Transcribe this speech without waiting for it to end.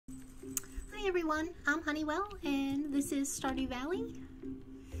everyone, I'm Honeywell and this is Stardew Valley,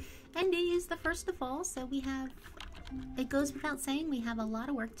 and it is the 1st of fall, so it goes without saying, we have a lot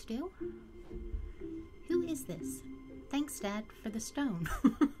of work to do. Who is this? Thanks, Dad, for the stone.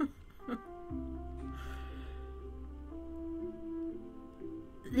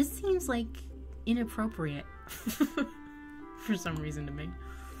 This seems like inappropriate for some reason to me.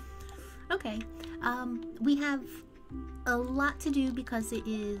 Okay, we have a lot to do because it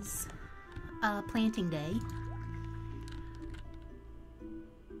is planting day.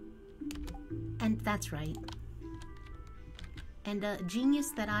 And that's right. And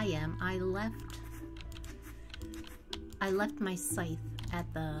genius that I am, I left my scythe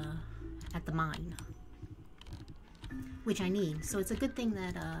at the mine, which I need. So it's a good thing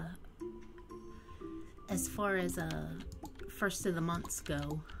that as far as first of the months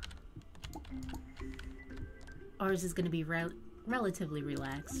go, ours is going to be relatively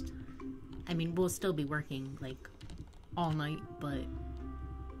relaxed. I mean, we'll still be working like all night, but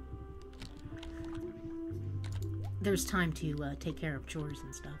there's time to take care of chores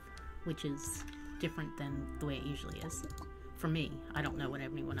and stuff, which is different than the way it usually is. For me, I don't know what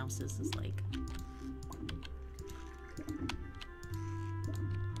everyone else's is like.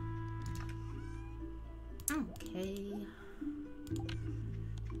 Okay.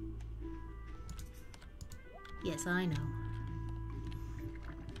 Yes, I know.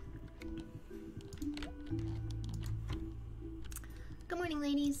 Good morning,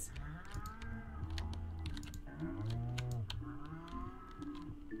 ladies.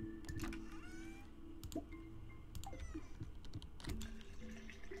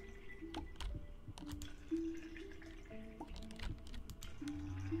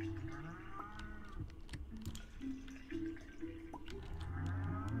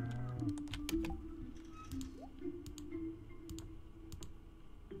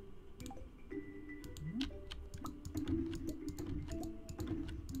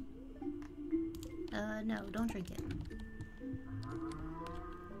 No, don't drink it.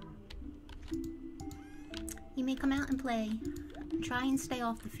 You may come out and play. Try and stay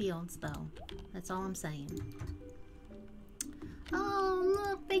off the fields, though. That's all I'm saying. Oh,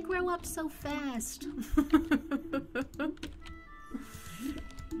 look, they grow up so fast.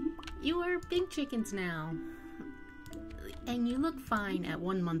 You are big chickens now. And you look fine at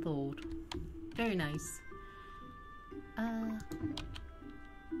 1 month old. Very nice.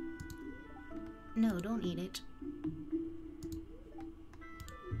 No, don't eat it.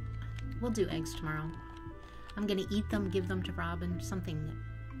 We'll do eggs tomorrow. I'm gonna eat them, give them to Robin. Something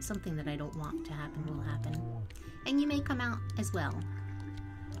that I don't want to happen will happen. And you may come out as well.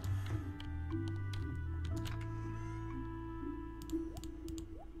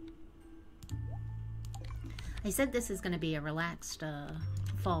 I said this is gonna be a relaxed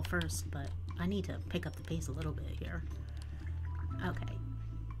fall first, but I need to pick up the pace a little bit here. Okay.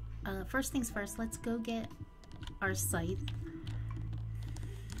 First things first, let's go get our scythe.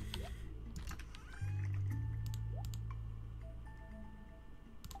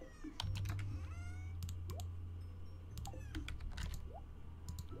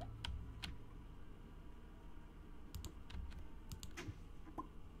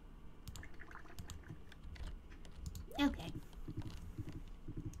 Okay.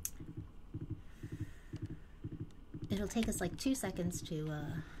 It'll take us like 2 seconds to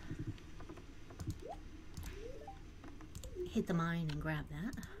hit the mine and grab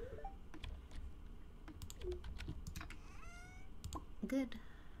that. Good.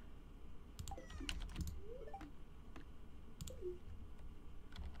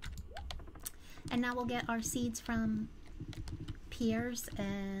 And now we'll get our seeds from Pierre's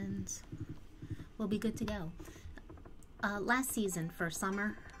and we'll be good to go. Last season for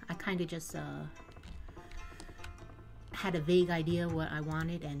summer, I kind of just had a vague idea what I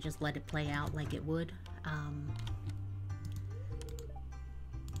wanted and just let it play out like it would.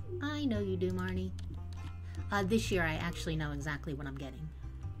 I know you do, Marnie. This year I actually know exactly what I'm getting.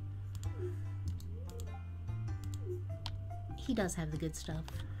 He does have the good stuff.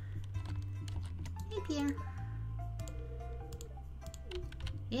 Hey, Pierre.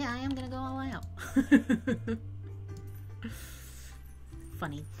 Yeah, I am gonna go all out.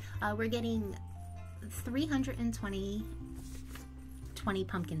 Funny. We're getting 320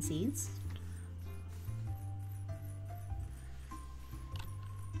 pumpkin seeds.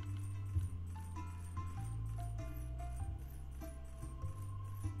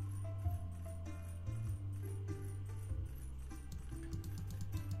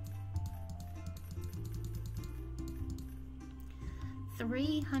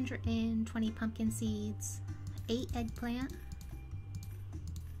 $320 pumpkin seeds, 8 eggplant,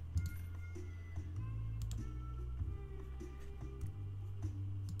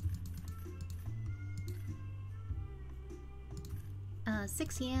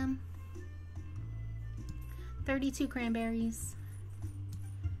 6 yam, 32 cranberries.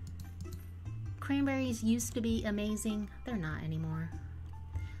 Cranberries used to be amazing. They're not anymore.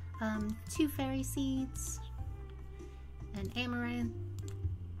 2 fairy seeds, an amaranth,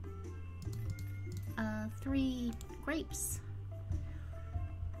 3 grapes,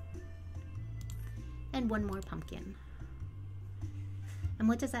 and 1 more pumpkin. And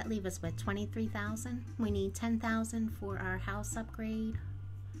what does that leave us with? 23,000? We need 10,000 for our house upgrade,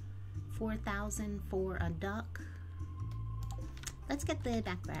 4,000 for a duck. Let's get the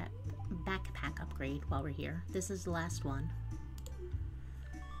backpack upgrade while we're here. This is the last one.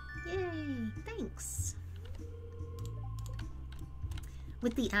 Yay! Thanks!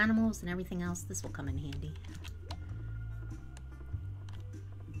 With the animals and everything else, this will come in handy.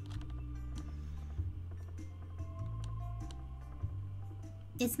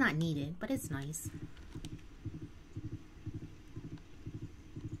 It's not needed, but it's nice.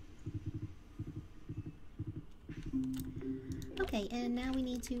 Okay, and now we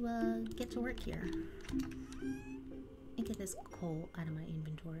need to get to work here. And get this coal out of my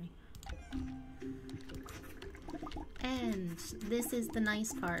inventory. And this is the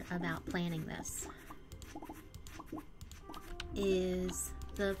nice part about planning this, is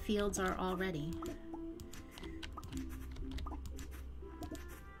the fields are all ready.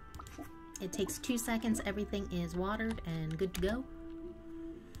 It takes 2 seconds, everything is watered and good to go.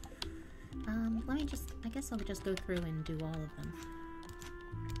 I guess I'll just go through and do all of them.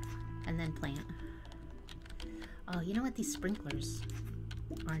 And then plant. Oh, you know what? These sprinklers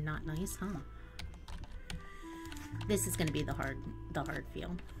are not nice, huh? This is gonna be the hard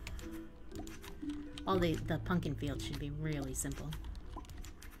field. All the pumpkin field should be really simple.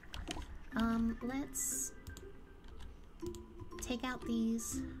 Let's take out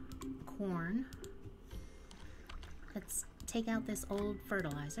these corn. Let's take out this old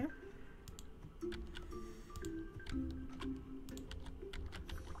fertilizer.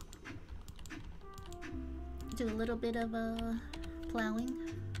 Do a little bit of plowing.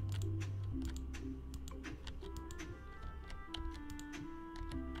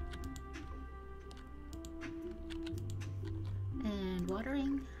 And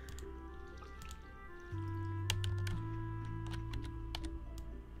watering.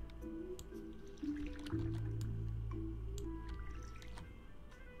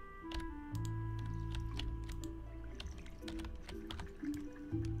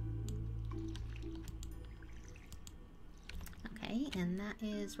 And that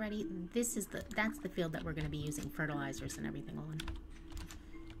is ready. That's the field that we're going to be using fertilizers and everything on.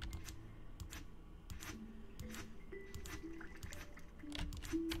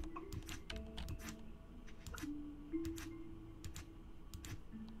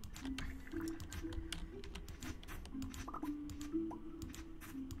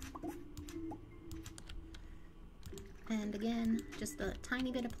 And again, just a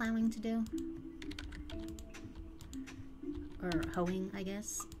tiny bit of plowing to do. Or hoeing, I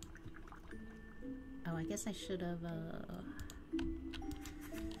guess. Oh, I guess I should have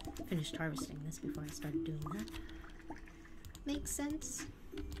finished harvesting this before I started doing that. Makes sense.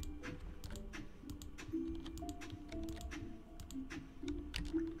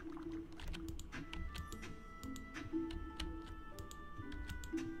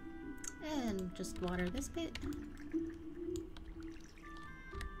 And just water this bit.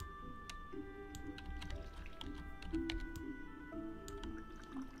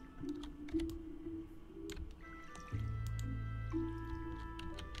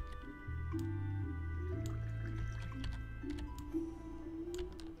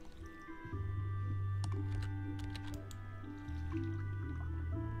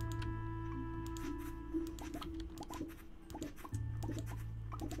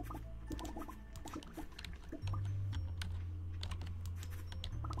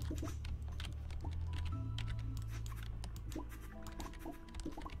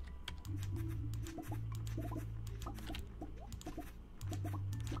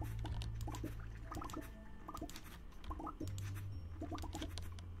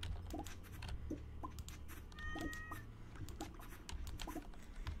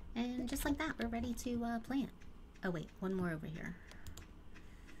 And just like that, we're ready to plant. Oh wait, one more over here.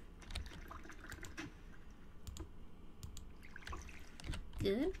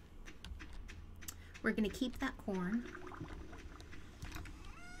 Good. We're gonna keep that corn.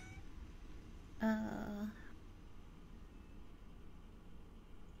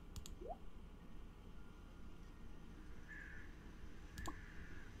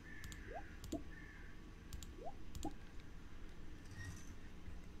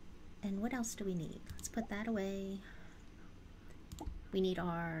 And what else do we need? Let's put that away. We need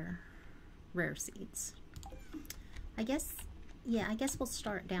our rare seeds. I guess, yeah, I guess we'll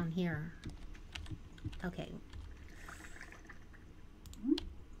start down here. Okay.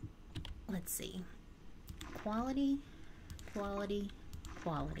 Let's see. Quality, quality,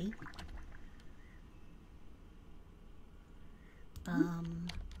 quality.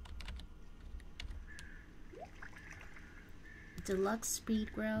 Deluxe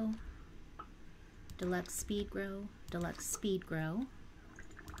speed grow, deluxe speed grow, deluxe speed grow.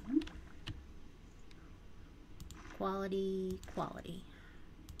 Quality, quality.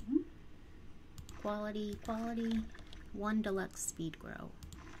 Quality, quality. 1 deluxe speed grow.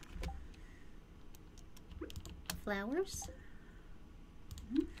 Flowers.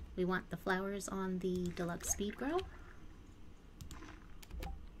 We want the flowers on the deluxe speed grow.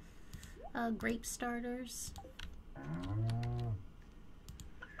 Grape starters.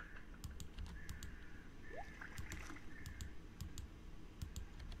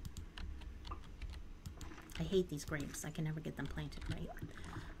 I hate these grapes. I can never get them planted right.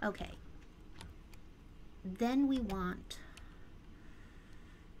 Okay. Then we want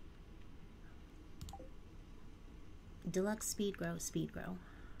deluxe speed grow, speed grow.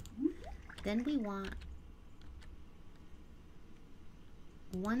 Then we want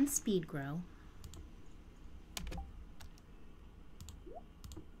 1 speed grow,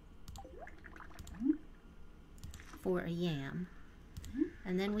 for a yam.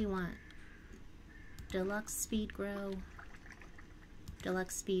 And then we want deluxe speed grow,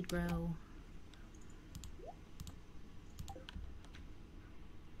 deluxe speed grow,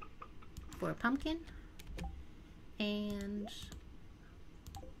 for a pumpkin, and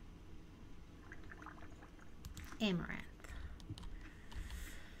amaranth.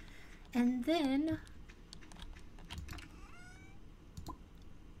 And then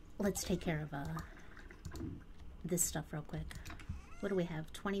let's take care of this stuff real quick. What do we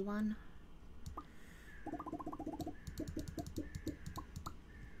have? 21?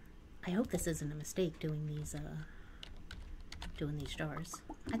 I hope this isn't a mistake doing these jars.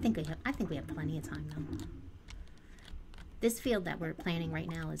 I think we have plenty of time though. This field that we're planting right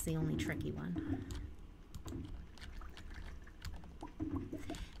now is the only tricky one.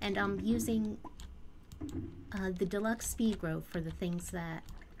 And I'm using the deluxe speed grow for the things that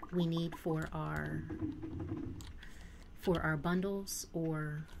we need for our bundles,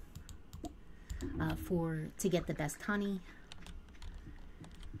 or to get the best honey.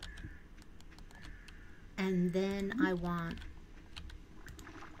 And then I want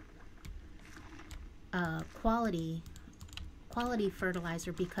quality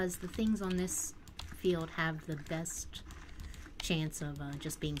fertilizer, because the things on this field have the best chance of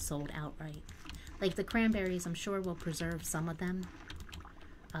just being sold outright. Like the cranberries, I'm sure we'll preserve some of them,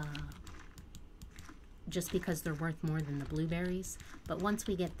 just because they're worth more than the blueberries. But once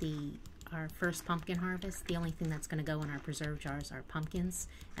we get our first pumpkin harvest, the only thing that's going to go in our preserve jars are pumpkins,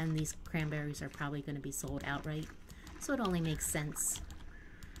 and these cranberries are probably going to be sold outright. So it only makes sense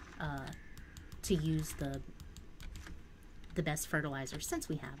to use the best fertilizer since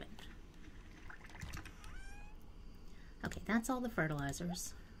we have it. Okay, that's all the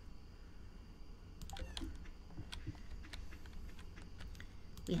fertilizers.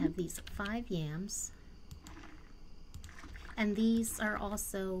 We have these 5 yams, and these are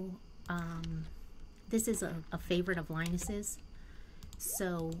also, this is a favorite of Linus's,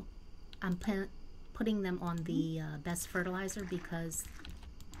 so I'm putting them on the best fertilizer because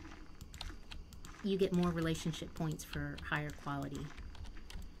you get more relationship points for higher quality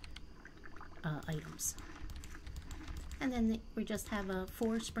items. And then we just have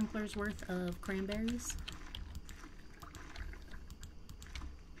 4 sprinklers worth of cranberries.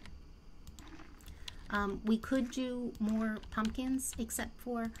 We could do more pumpkins, except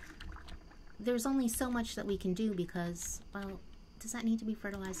for there's only so much that we can do because, well, does that need to be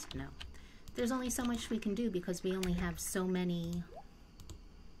fertilized? No. There's only so much we can do because we only have so many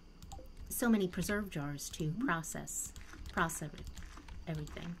preserve jars to process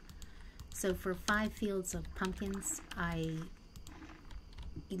everything. So for 5 fields of pumpkins, I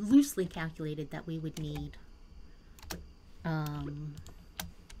loosely calculated that we would need,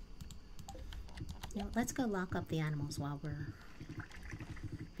 let's go lock up the animals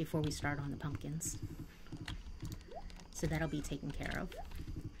before we start on the pumpkins. So that'll be taken care of.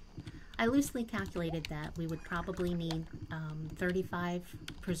 I loosely calculated that we would probably need 35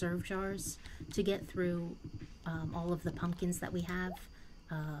 preserve jars to get through all of the pumpkins that we have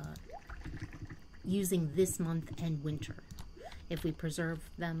using this month and winter. If we preserve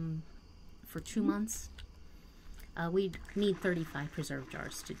them for 2 months, we'd need 35 preserve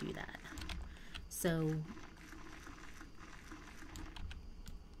jars to do that. So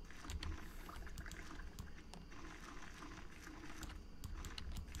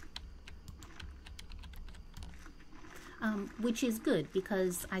which is good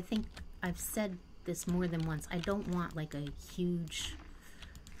because I think I've said this more than once. I don't want like a huge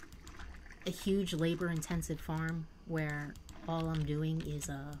labor-intensive farm where all I'm doing is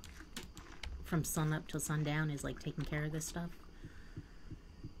from sun up till sundown is like taking care of this stuff.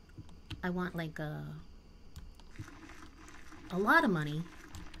 I want like a lot of money,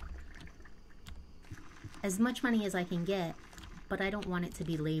 as much money as I can get, but I don't want it to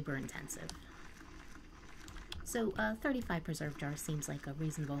be labor intensive. So 35 preserve jars seems like a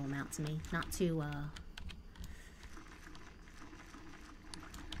reasonable amount to me. Not too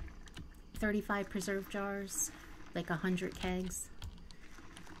 35 preserve jars, like 100 kegs.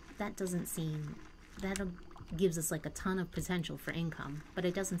 That doesn't seem, that gives us like a ton of potential for income, but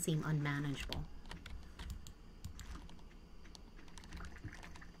it doesn't seem unmanageable.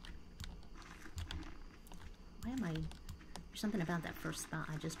 Why am I, there's something about that first spot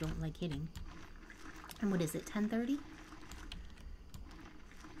I just don't like hitting. And what is it, 10:30?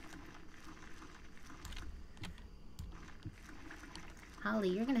 Holly,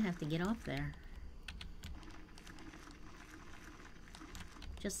 you're gonna have to get off there.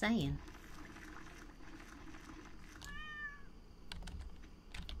 Just saying.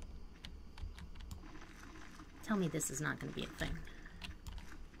 Tell me this is not gonna be a thing.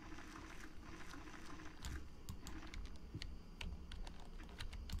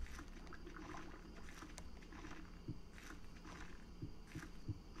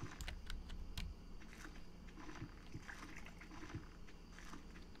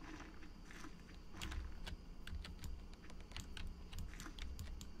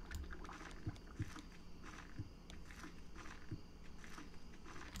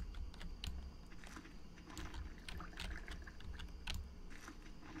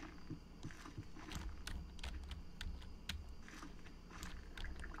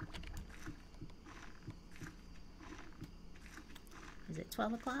 Is it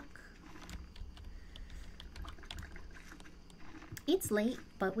 12 o'clock? It's late,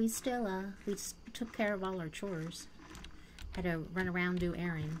 but we still, we took care of all our chores. Had to run around, do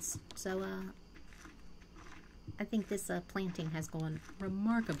errands. So, I think this, planting has gone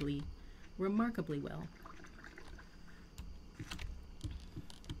remarkably well.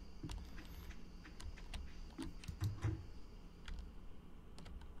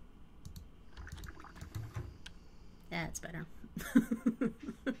 That's better.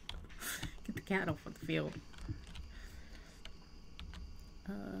 Get the cat off of the field.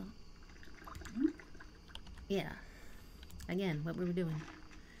 Yeah. Again, what we were doing.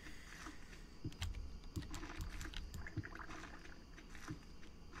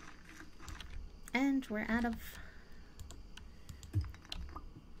 And we're out of...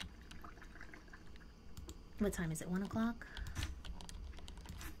 What time is it? 1 o'clock?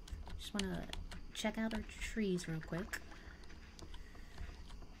 Just want to check out our trees real quick.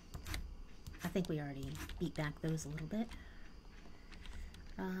 I think we already beat back those a little bit.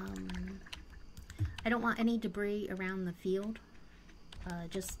 I don't want any debris around the field,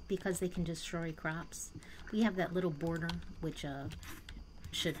 just because they can destroy crops. We have that little border, which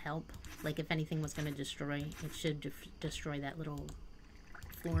should help. Like if anything was going to destroy, it should destroy that little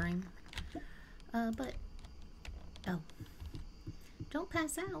flooring. But, oh, don't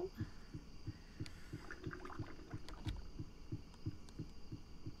pass out.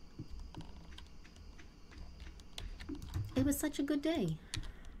 It was such a good day.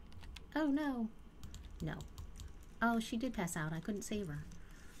 Oh no. No. Oh, she did pass out. I couldn't save her.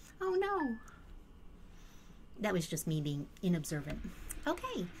 Oh no. That was just me being inobservant.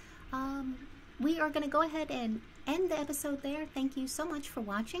 Okay. We are going to go ahead and end the episode there. Thank you so much for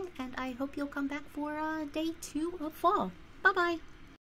watching, and I hope you'll come back for day 2 of fall. Bye-bye.